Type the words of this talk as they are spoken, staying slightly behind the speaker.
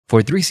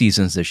For 3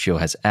 seasons, the show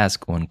has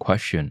asked one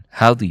question: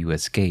 how do you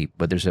escape?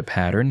 But there's a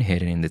pattern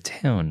hidden in the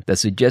town that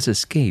suggests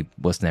escape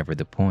was never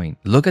the point.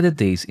 Look at the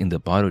days in the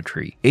bottle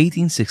tree: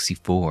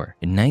 1864,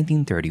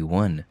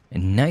 1931,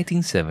 and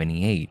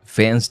 1978.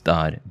 Fans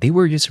thought they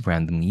were just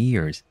random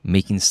years,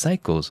 making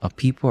cycles of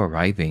people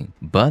arriving,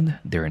 but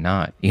they're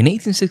not. In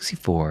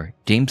 1864,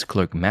 James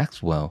Clerk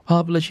Maxwell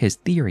published his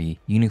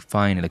theory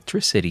unifying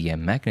electricity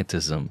and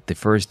magnetism, the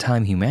first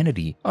time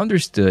humanity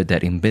understood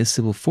that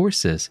invisible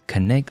forces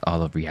connect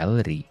all of reality.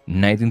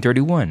 In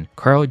 1931,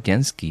 Carl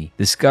Jansky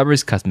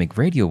discovers cosmic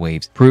radio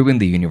waves, proving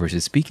the universe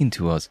is speaking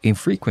to us in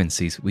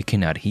frequencies we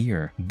cannot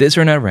hear. These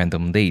are not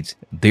random dates.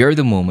 They are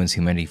the moments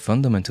humanity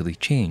fundamentally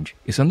changed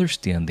its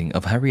understanding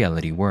of how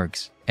reality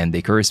works. And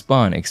they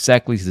correspond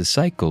exactly to the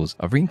cycles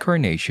of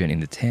reincarnation in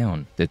the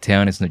town. The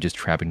town is not just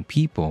trapping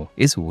people,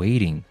 it's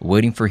waiting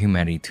for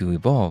humanity to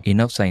evolve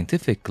enough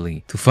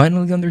scientifically to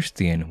finally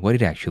understand what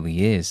it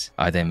actually is.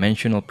 A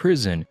dimensional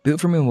prison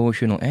built from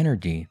emotional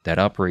energy that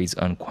operates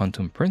on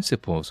quantum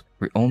principles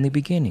we're only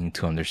beginning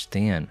to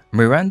understand.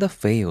 Miranda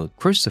failed,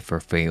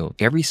 Christopher failed,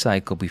 every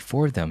cycle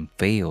before them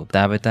failed.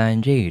 Tabitha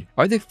and Jade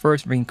are the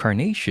first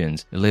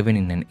reincarnations living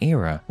in an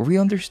era where we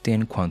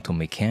understand quantum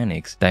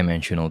mechanics,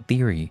 dimensional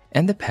theory,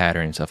 and the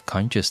patterns of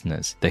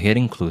consciousness. The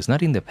hidden clue is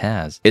not in the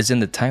past, it's in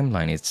the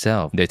timeline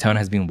itself. The town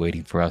has been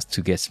waiting for us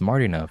to get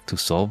smart enough to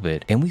solve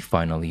it, and we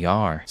finally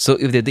are. So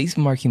if the days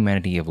mark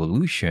humanity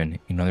evolution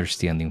in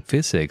understanding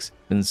physics,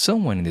 then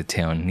someone in the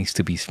town needs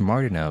to be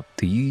smart enough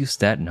to use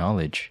that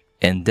knowledge.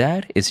 And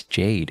that is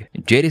Jade.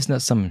 Jade is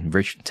not some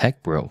rich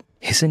tech bro.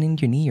 He's an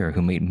engineer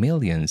who made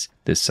millions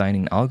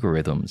designing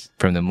algorithms.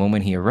 From the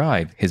moment he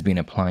arrived, he's been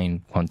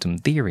applying quantum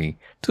theory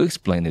to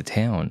explain the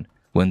town.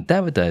 When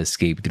Tabitha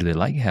escaped through the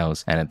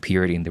lighthouse and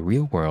appeared in the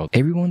real world,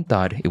 everyone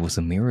thought it was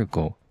a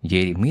miracle.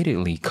 Jade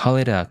immediately called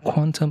it a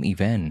quantum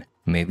event,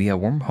 maybe a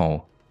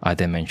wormhole, a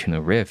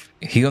dimensional rift.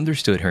 He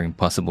understood her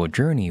impossible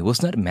journey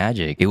was not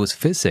magic, it was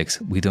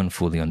physics we don't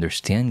fully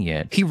understand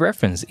yet. He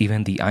referenced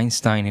even the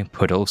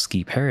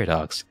Einstein-Podolsky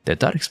paradox, the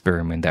thought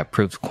experiment that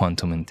proves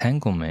quantum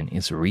entanglement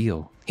is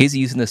real. He's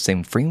using the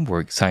same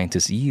framework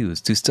scientists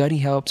use to study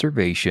how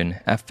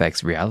observation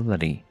affects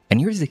reality. And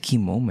here's the key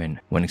moment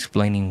when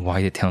explaining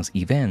why the town's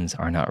events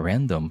are not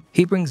random.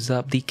 He brings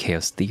up the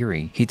chaos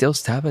theory. He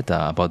tells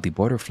Tabitha about the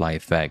butterfly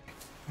effect.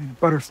 A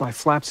butterfly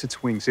flaps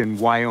its wings in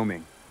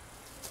Wyoming.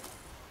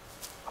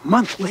 A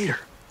month later.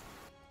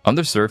 On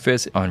the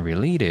surface,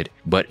 unrelated,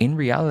 but in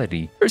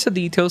reality, there's a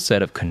detailed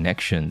set of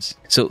connections.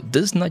 So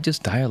this is not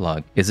just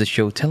dialogue, it's a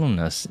show telling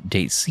us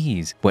Jade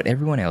sees what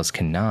everyone else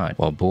cannot,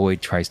 while Boyd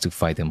tries to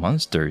fight the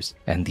monsters,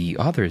 and the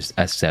others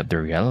accept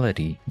the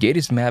reality. Jade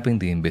is mapping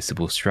the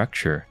invisible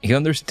structure. He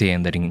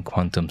understands that in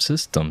quantum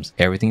systems,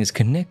 everything is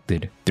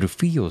connected through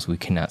fields we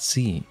cannot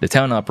see. The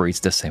town operates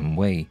the same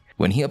way.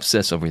 When he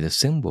obsesses over the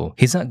symbol,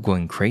 he's not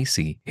going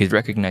crazy. He's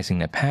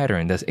recognizing a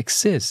pattern that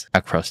exists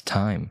across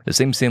time. The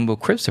same symbol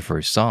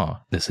Christopher saw,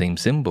 the same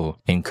symbol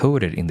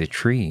encoded in the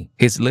tree.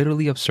 He's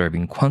literally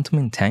observing quantum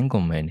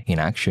entanglement in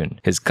action.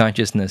 His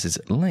consciousness is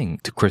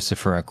linked to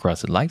Christopher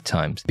across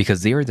lifetimes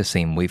because they are the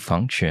same wave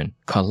function,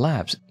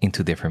 collapsed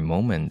into different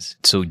moments.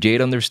 So Jade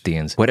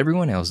understands what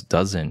everyone else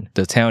doesn't.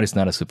 The town is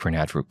not a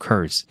supernatural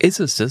curse. It's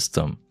a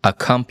system, a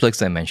complex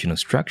dimensional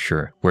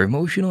structure where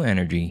emotional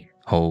energy,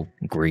 hope,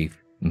 grief,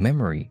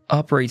 memory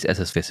operates as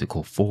a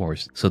physical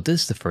force. So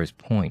this is the first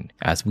point.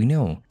 As we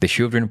know, the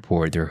children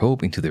poured their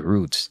hope into the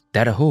roots.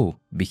 That hope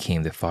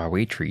became the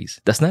faraway trees.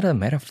 That's not a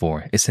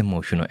metaphor, it's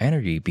emotional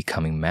energy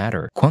becoming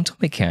matter. Quantum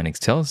mechanics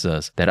tells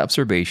us that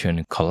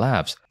observation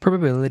collapses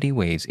probability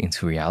waves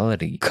into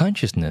reality.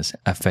 Consciousness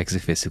affects the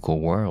physical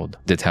world.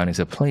 The town is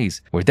a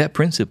place where that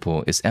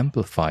principle is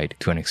amplified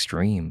to an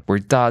extreme, where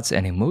thoughts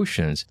and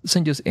emotions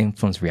doesn't just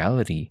influence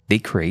reality, they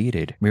create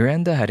it.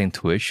 Miranda had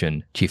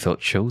intuition, she felt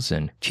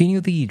chosen, she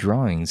knew the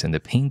drawings and the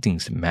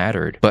paintings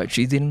mattered, but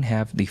she didn't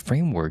have the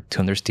framework to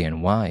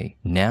understand why.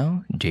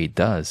 Now, Jade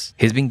does.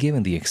 He's been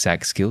given the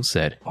exact skill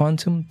set,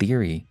 quantum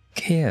theory,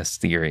 chaos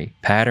theory,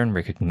 pattern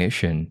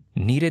recognition,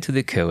 needed to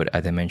decode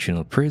a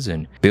dimensional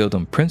prison built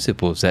on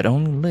principles that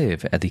only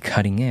live at the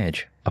cutting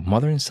edge of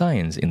modern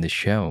science in the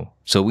show.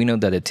 So we know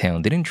that the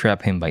town didn't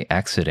trap him by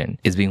accident.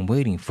 It's been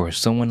waiting for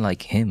someone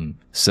like him,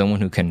 someone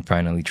who can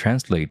finally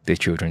translate the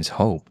children's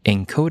hope,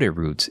 encoded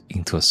roots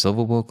into a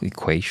solvable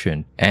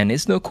equation. And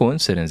it's no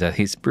coincidence that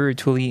he's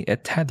spiritually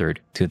tethered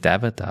to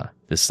Tabitha.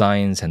 The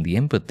science and the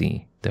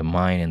empathy, the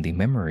mind and the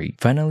memory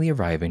finally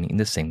arriving in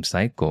the same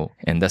cycle.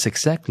 And that's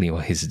exactly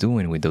what he's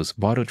doing with those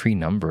bottle tree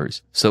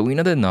numbers. So we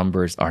know the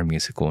numbers are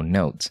musical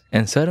notes.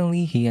 And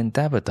suddenly he and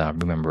Tabitha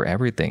remember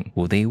everything,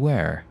 who they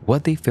were,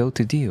 what they failed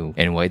to do,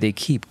 and why they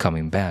keep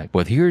coming back.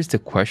 But here's the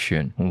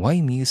question,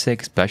 why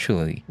music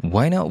especially?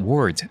 Why not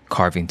words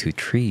carved into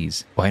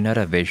trees? Why not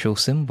a visual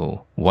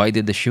symbol? Why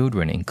did the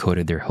children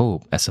encode their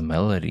hope as a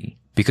melody?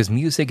 because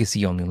music is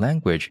the only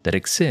language that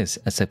exists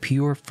as a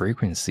pure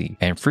frequency,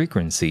 and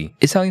frequency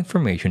is how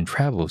information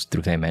travels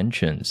through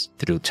dimensions,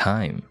 through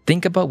time.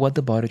 Think about what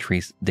the Faraway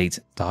Trees dates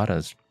taught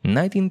us. In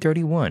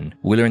 1931,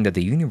 we learned that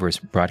the universe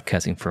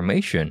broadcasts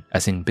information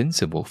as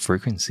invincible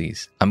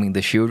frequencies. I mean,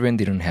 the children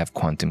didn't have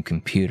quantum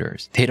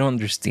computers. They don't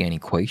understand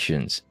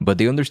equations, but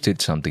they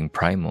understood something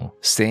primal.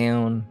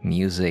 Sound,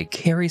 music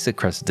carries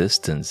across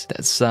distance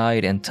that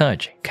sight and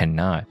touch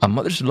cannot. A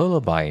mother's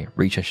lullaby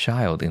reaches a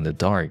child in the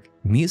dark.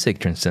 Music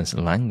transcends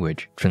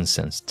language,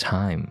 transcends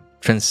time,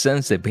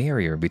 transcends the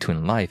barrier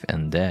between life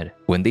and death.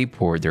 When they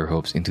poured their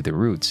hopes into the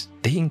roots,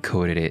 they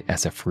encoded it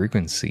as a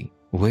frequency,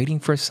 waiting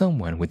for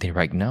someone with the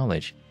right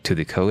knowledge to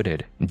decode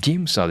it.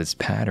 Jim saw this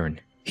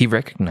pattern. He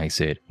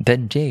recognized it.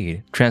 Then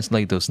Jade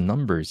translated those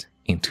numbers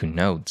into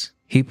notes.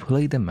 He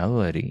played the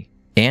melody.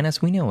 And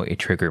as we know, it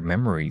triggered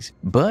memories,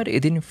 but it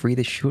didn't free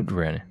the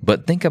children.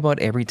 But think about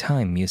every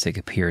time music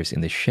appears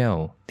in the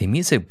show. The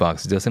music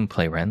box doesn't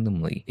play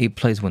randomly. It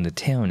plays when the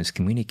town is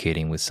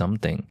communicating with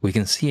something. We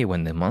can see it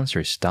when the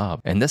monsters stop,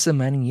 and that's the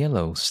man in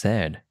yellow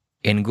said.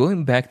 And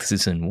going back to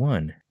season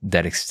 1,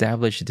 that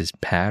established this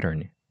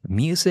pattern.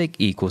 Music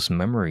equals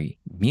memory.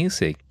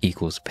 Music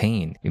equals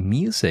pain.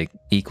 Music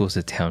equals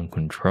the town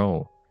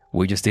control.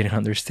 We just didn't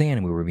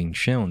understand we were being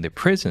shown the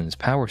prison's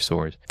power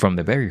source from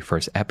the very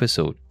first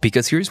episode.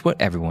 Because here's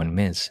what everyone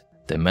missed.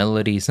 The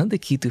melody is not the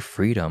key to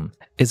freedom.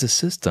 It's the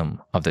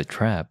system of the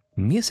trap.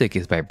 Music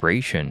is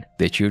vibration.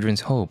 The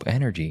children's hope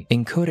energy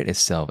encoded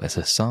itself as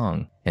a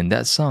song. And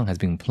that song has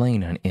been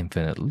playing on an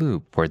infinite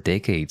loop for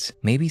decades,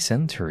 maybe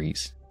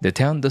centuries. The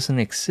town doesn't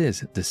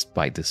exist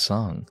despite the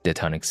song. The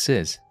town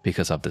exists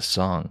because of the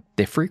song.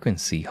 The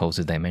frequency holds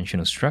the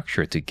dimensional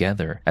structure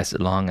together. As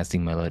long as the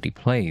melody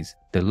plays,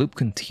 the loop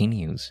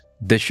continues.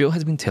 The show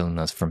has been telling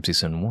us from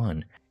season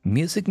 1,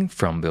 music in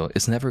Fromville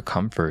is never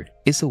comfort.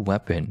 It's a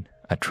weapon,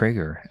 a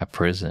trigger, a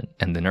prison,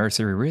 and the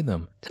nursery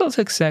rhythm tells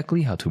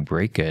exactly how to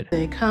break it.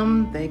 They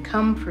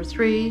come for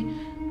 3,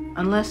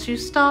 unless you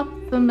stop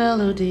the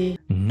melody.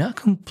 Not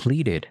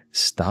completed,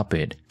 stop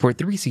it. For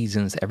 3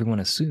 seasons, everyone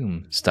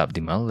assumed stop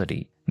the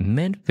melody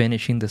meant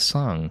finishing the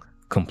song,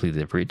 complete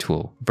the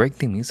ritual, break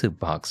the music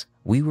box.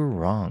 We were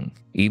wrong.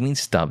 It means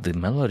stop the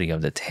melody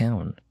of the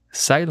town.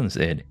 Silence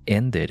it,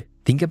 end it.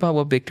 Think about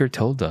what Victor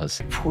told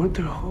us. Poured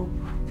their hope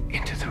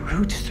into the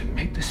roots to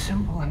make the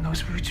symbol, and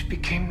those roots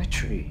became the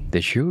tree. The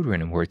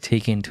children were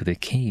taken to the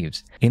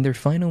caves. In their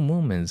final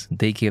moments,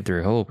 they gave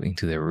their hope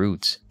into the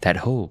roots. That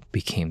hope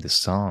became the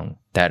song.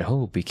 That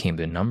hope became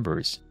the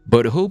numbers.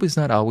 But hope is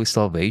not always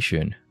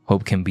salvation.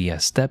 Hope can be a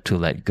step to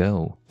let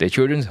go. The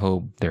children's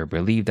hope, their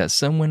belief that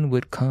someone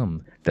would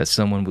come, that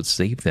someone would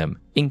save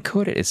them,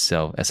 encoded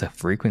itself as a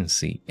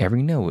frequency.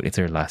 Every note is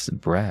their last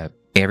breath.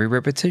 Every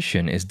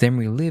repetition is them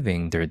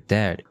reliving their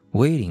dead,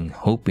 waiting,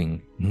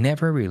 hoping,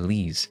 never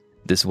release.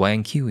 This Y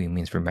and QE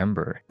means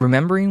remember.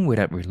 Remembering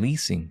without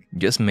releasing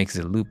just makes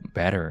the loop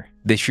better.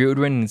 The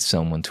children need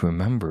someone to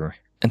remember,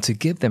 and to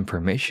give them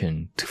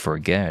permission to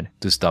forget,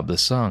 to stop the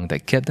song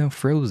that kept them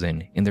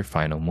frozen in their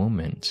final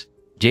moments.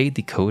 Jade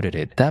decoded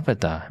it,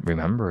 Tabitha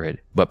remembered it,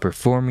 but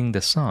performing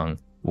the song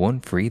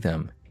won't free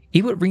them.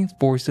 It would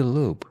reinforce the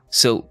loop.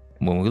 So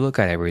when we look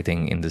at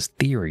everything in this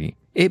theory,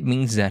 it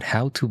means that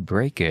how to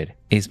break it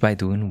is by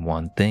doing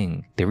one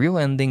thing. The real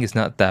ending is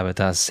not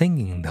Tabitha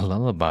singing the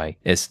lullaby,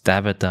 it's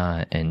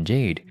Tabitha and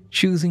Jade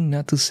choosing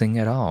not to sing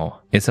at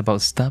all. It's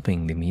about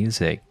stopping the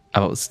music,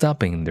 about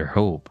stopping their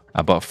hope,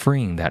 about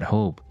freeing that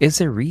hope. It's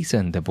the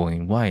reason the boy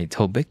in white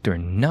told Victor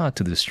not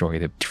to destroy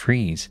the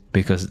trees,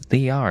 because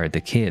they are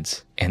the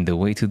kids, and the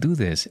way to do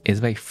this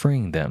is by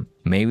freeing them.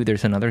 Maybe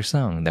there's another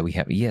song that we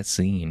have yet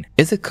seen.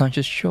 It's a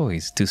conscious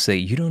choice to say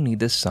you don't need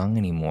this song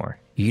anymore.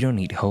 You don't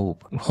need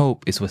hope.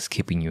 Hope is what's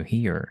keeping you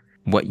here.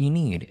 What you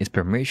need is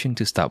permission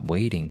to stop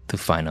waiting, to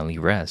finally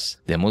rest.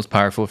 The most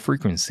powerful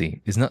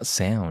frequency is not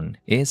sound,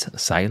 it's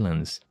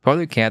silence.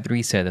 Father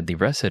Catherine said that the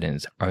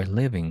residents are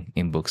living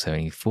in Book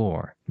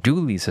 74.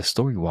 Julie is a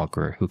story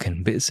walker who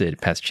can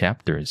visit past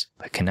chapters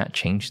but cannot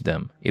change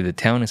them. If the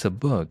town is a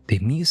book, the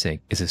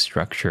music is a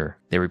structure.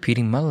 The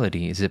repeating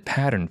melody is a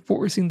pattern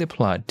forcing the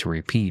plot to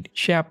repeat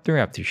chapter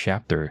after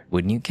chapter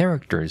with new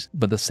characters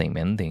but the same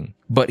ending.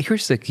 But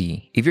here's the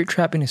key. If you're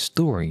trapped in a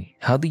story,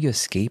 how do you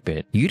escape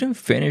it? You don't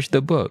finish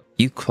the book,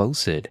 you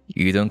close it.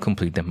 You don't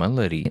complete the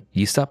melody,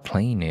 you stop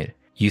playing it.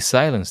 You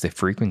silence the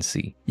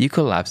frequency. You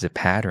collapse the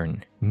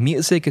pattern.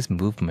 Music is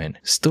movement.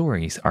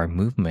 Stories are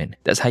movement.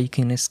 That's how you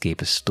can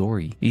escape a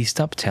story. You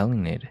stop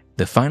telling it.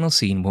 The final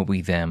scene will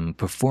be them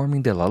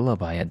performing the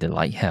lullaby at the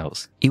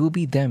lighthouse. It will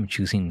be them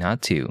choosing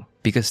not to.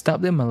 Because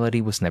stop the melody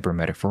was never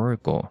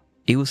metaphorical.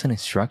 It was an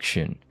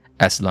instruction.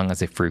 As long as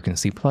the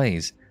frequency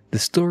plays, the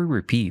story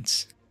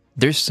repeats.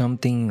 There's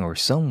something or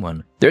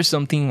someone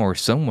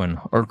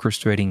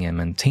orchestrating and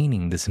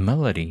maintaining this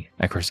melody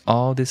across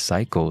all these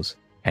cycles.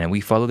 And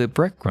we follow the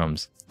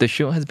breadcrumbs the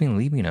show has been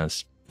leaving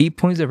us. It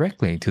points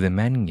directly to the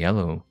man in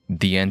yellow,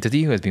 the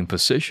entity who has been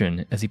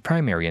positioned as the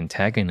primary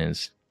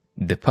antagonist.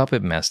 the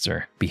puppet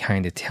master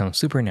behind the town's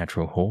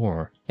supernatural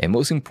horror, and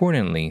most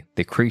importantly,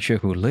 the creature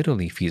who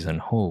literally feeds on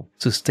hope,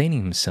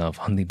 sustaining himself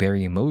on the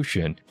very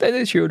emotion that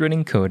the children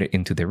encoded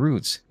into their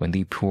roots when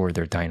they pour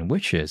their dying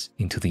wishes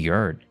into the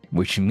earth,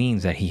 which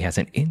means that he has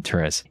an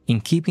interest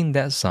in keeping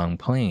that song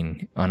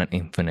playing on an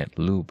infinite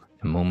loop.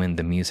 The moment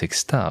the music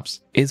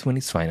stops is when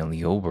it's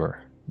finally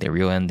over. The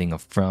real ending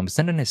of From is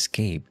not an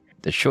escape,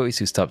 the choice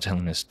to stop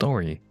telling a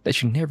story that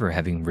should never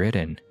have been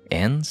written,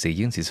 and see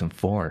you in Season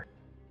 4.